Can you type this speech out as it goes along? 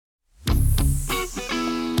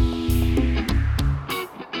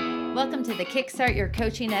Welcome to the Kickstart Your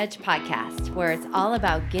Coaching Edge podcast, where it's all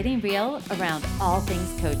about getting real around all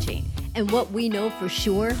things coaching. And what we know for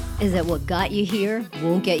sure is that what got you here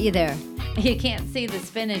won't get you there. You can't see the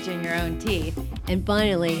spinach in your own teeth. And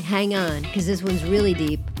finally, hang on, because this one's really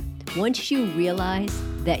deep. Once you realize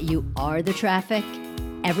that you are the traffic,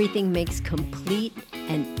 everything makes complete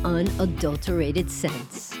and unadulterated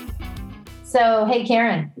sense. So, hey,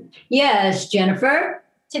 Karen. Yes, Jennifer.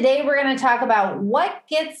 Today, we're going to talk about what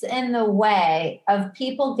gets in the way of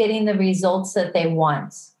people getting the results that they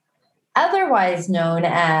want, otherwise known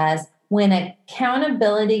as when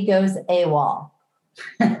accountability goes AWOL.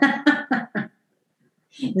 Is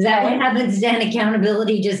that what happens then?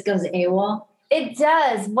 Accountability just goes AWOL? It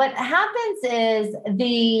does. What happens is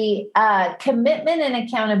the commitment and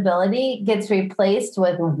accountability gets replaced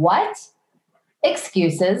with what?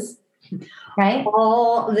 Excuses, right?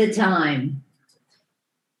 All the time.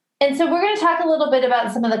 And so we're going to talk a little bit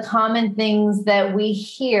about some of the common things that we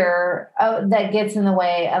hear that gets in the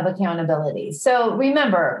way of accountability. So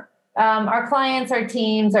remember, our clients, our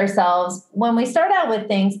teams, ourselves, when we start out with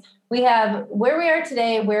things, we have where we are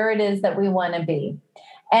today, where it is that we want to be.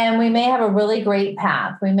 And we may have a really great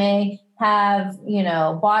path. We may have,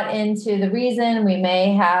 bought into the reason. We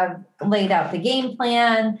may have laid out the game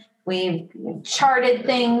plan. We've charted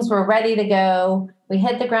things. We're ready to go. We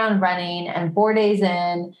hit the ground running, and 4 days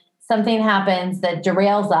in, something happens that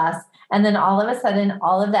derails us. And then all of a sudden,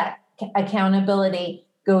 all of that accountability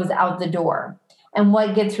goes out the door. And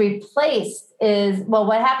what gets replaced is,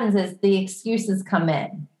 what happens is the excuses come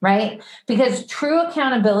in, right? Because true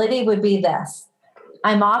accountability would be this.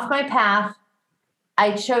 I'm off my path.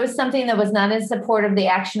 I chose something that was not in support of the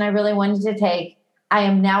action I really wanted to take. I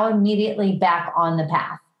am now immediately back on the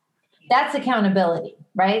path. That's accountability,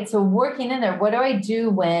 right? So working in there, what do I do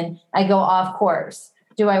when I go off course?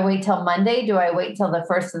 Do I wait till Monday? Do I wait till the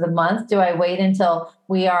first of the month? Do I wait until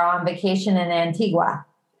we are on vacation in Antigua?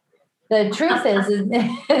 The truth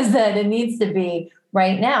is that it needs to be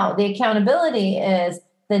right now. The accountability is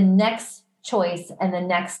the next choice and the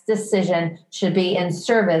next decision should be in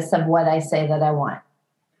service of what I say that I want.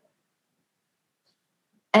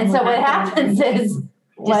 And so what happens is,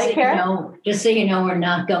 just so you know, we're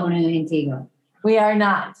not going to Antigua. We are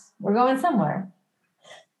not. We're going somewhere.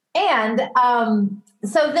 And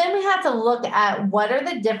so then we have to look at what are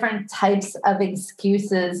the different types of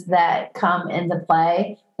excuses that come into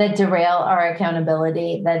play that derail our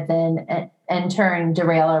accountability, that then in turn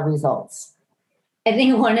derail our results. I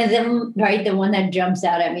think one of them, right, the one that jumps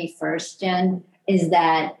out at me first, Jen, is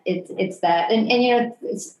that it's that, and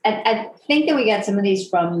I think that we got some of these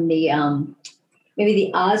from the maybe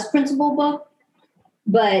the Oz Principle book.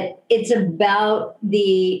 But it's about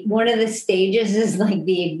one of the stages is like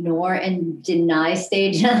the ignore and deny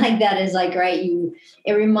stage. Like that is like, right.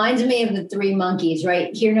 It reminds me of the three monkeys,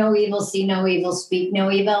 right? Hear no evil, see no evil, speak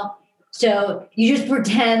no evil. So you just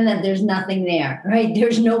pretend that there's nothing there, right?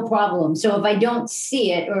 There's no problem. So if I don't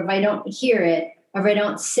see it, or if I don't hear it, or if I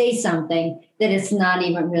don't say something, that it's not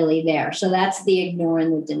even really there. So that's the ignore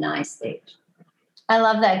and the deny stage. I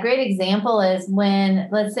love that. Great example is when,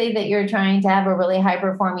 let's say that you're trying to have a really high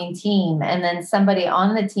performing team and then somebody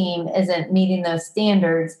on the team isn't meeting those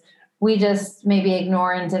standards. We just maybe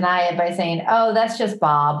ignore and deny it by saying, oh, that's just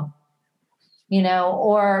Bob,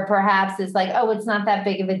 or perhaps it's like, oh, it's not that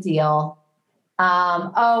big of a deal.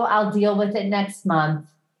 I'll deal with it next month.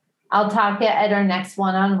 I'll talk at our next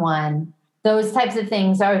one-on-one. Those types of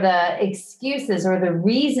things are the excuses or the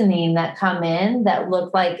reasoning that come in that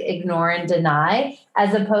look like ignore and deny,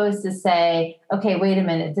 as opposed to say, okay, wait a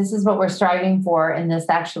minute, this is what we're striving for, and this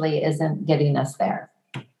actually isn't getting us there.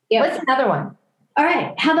 Yep. What's another one? All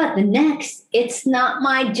right. How about the next? It's not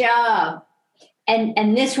my job.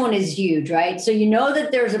 And this one is huge, right? So you know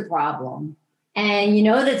that there's a problem and you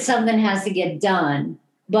know that something has to get done,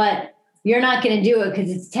 but you're not going to do it because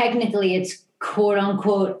it's quote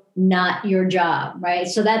unquote not your job, right?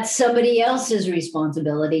 So that's somebody else's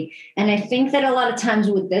responsibility. And I think that a lot of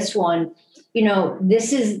times with this one,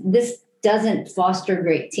 this doesn't foster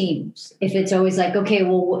great teams. If it's always like, okay,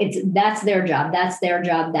 well, that's their job, that's their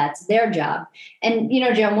job, that's their job. And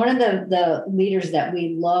Jen, one of the leaders that we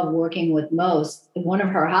love working with most, one of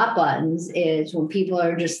her hot buttons is when people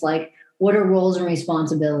are just like, what are roles and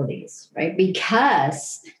responsibilities, right?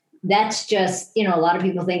 Because that's just, a lot of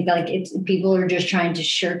people think that like people are just trying to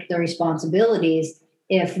shirk their responsibilities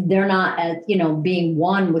if they're not, being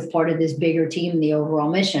one with part of this bigger team, the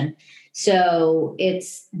overall mission. So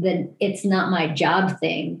it's not my job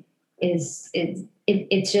thing. It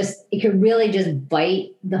could really just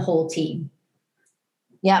bite the whole team.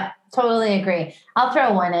 Yep, totally agree. I'll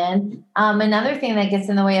throw one in. Another thing that gets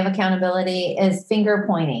in the way of accountability is finger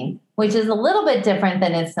pointing, which is a little bit different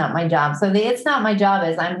than it's not my job. So the it's not my job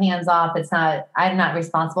is I'm hands off. I'm not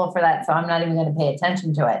responsible for that. So I'm not even going to pay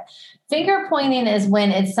attention to it. Finger pointing is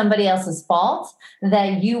when it's somebody else's fault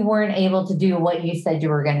that you weren't able to do what you said you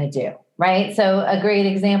were going to do. Right. So a great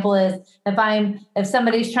example is if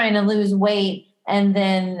somebody's trying to lose weight and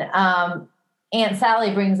then Aunt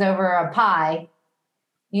Sally brings over a pie,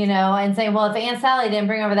 and say, well, if Aunt Sally didn't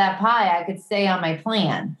bring over that pie, I could stay on my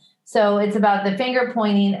plan. So it's about the finger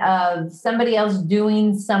pointing of somebody else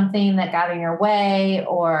doing something that got in your way,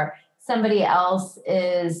 or somebody else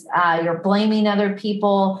you're blaming other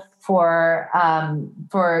people for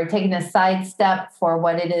taking a sidestep for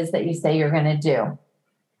what it is that you say you're going to do.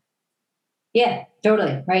 Yeah,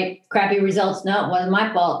 totally. Right. Crappy results. No, it wasn't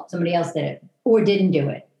my fault. Somebody else did it or didn't do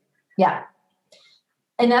it. Yeah.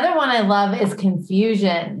 Another one I love is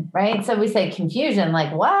confusion, right? So we say confusion,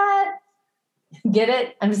 like what? Get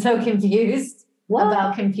it? I'm so confused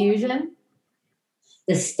about confusion.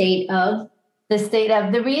 The state of?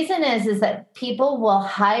 The reason is that people will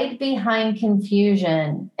hide behind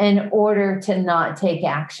confusion in order to not take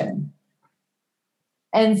action.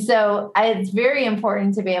 And so it's very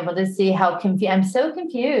important to be able to see how I'm so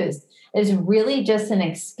confused is really just an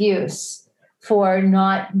excuse for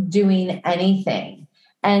not doing anything.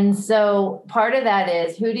 And so part of that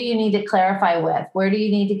is, who do you need to clarify with? Where do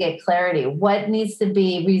you need to get clarity? What needs to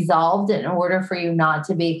be resolved in order for you not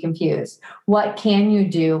to be confused? What can you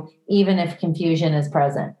do even if confusion is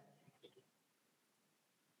present?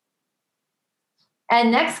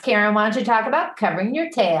 And next, Karen, why don't you talk about covering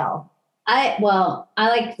your tail? I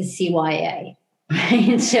like the CYA,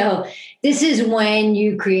 right? So this is when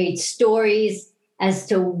you create stories as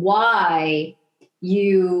to why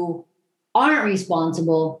you aren't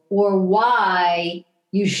responsible or why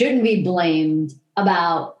you shouldn't be blamed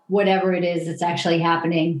about whatever it is that's actually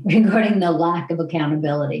happening regarding the lack of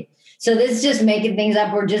accountability. So this is just making things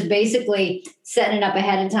up or just basically setting it up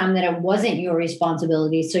ahead of time that it wasn't your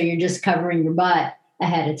responsibility. So you're just covering your butt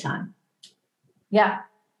ahead of time. Yeah.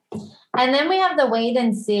 And then we have the wait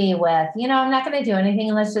and see with, I'm not going to do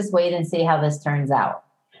anything. Let's just wait and see how this turns out.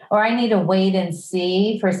 Or I need to wait and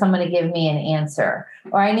see for someone to give me an answer.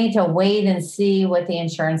 Or I need to wait and see what the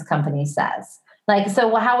insurance company says.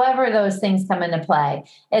 So however those things come into play,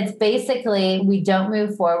 it's basically we don't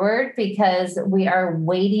move forward because we are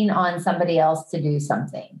waiting on somebody else to do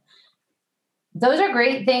something. Those are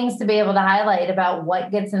great things to be able to highlight about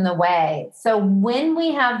what gets in the way. So when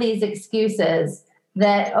we have these excuses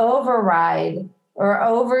that override or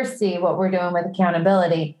oversee what we're doing with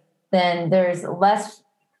accountability, then there's less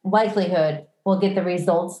likelihood we'll get the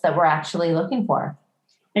results that we're actually looking for.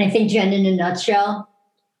 And I think, Jen, in a nutshell,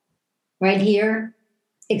 right here,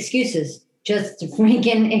 excuses, just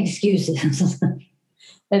freaking excuses.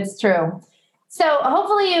 It's true. So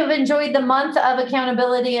hopefully you've enjoyed the month of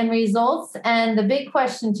accountability and results. And the big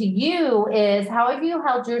question to you is, how have you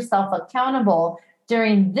held yourself accountable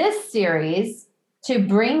during this series to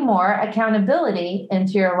bring more accountability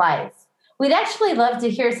into your life? We'd actually love to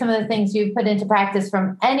hear some of the things you've put into practice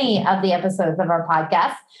from any of the episodes of our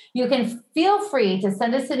podcast. You can feel free to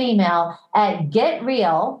send us an email at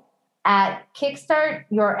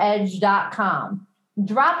getreal@kickstartyouredge.com.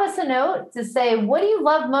 Drop us a note to say, what do you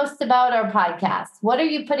love most about our podcast? What are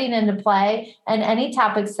you putting into play? And any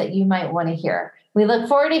topics that you might want to hear. We look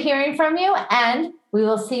forward to hearing from you, and we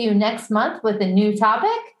will see you next month with a new topic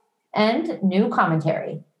and new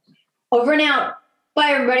commentary. Over and out.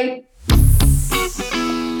 Bye, everybody.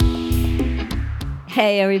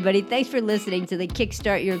 Hey, everybody. Thanks for listening to the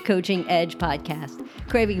Kickstart Your Coaching Edge podcast.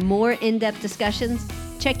 Craving more in-depth discussions?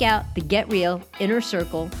 Check out the Get Real Inner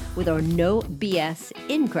Circle with our no BS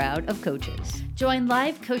in-crowd of coaches. Join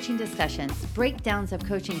live coaching discussions, breakdowns of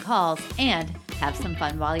coaching calls, and have some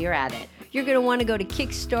fun while you're at it. You're going to want to go to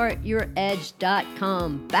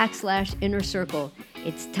kickstartyouredge.com/inner circle.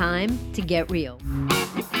 It's time to get real.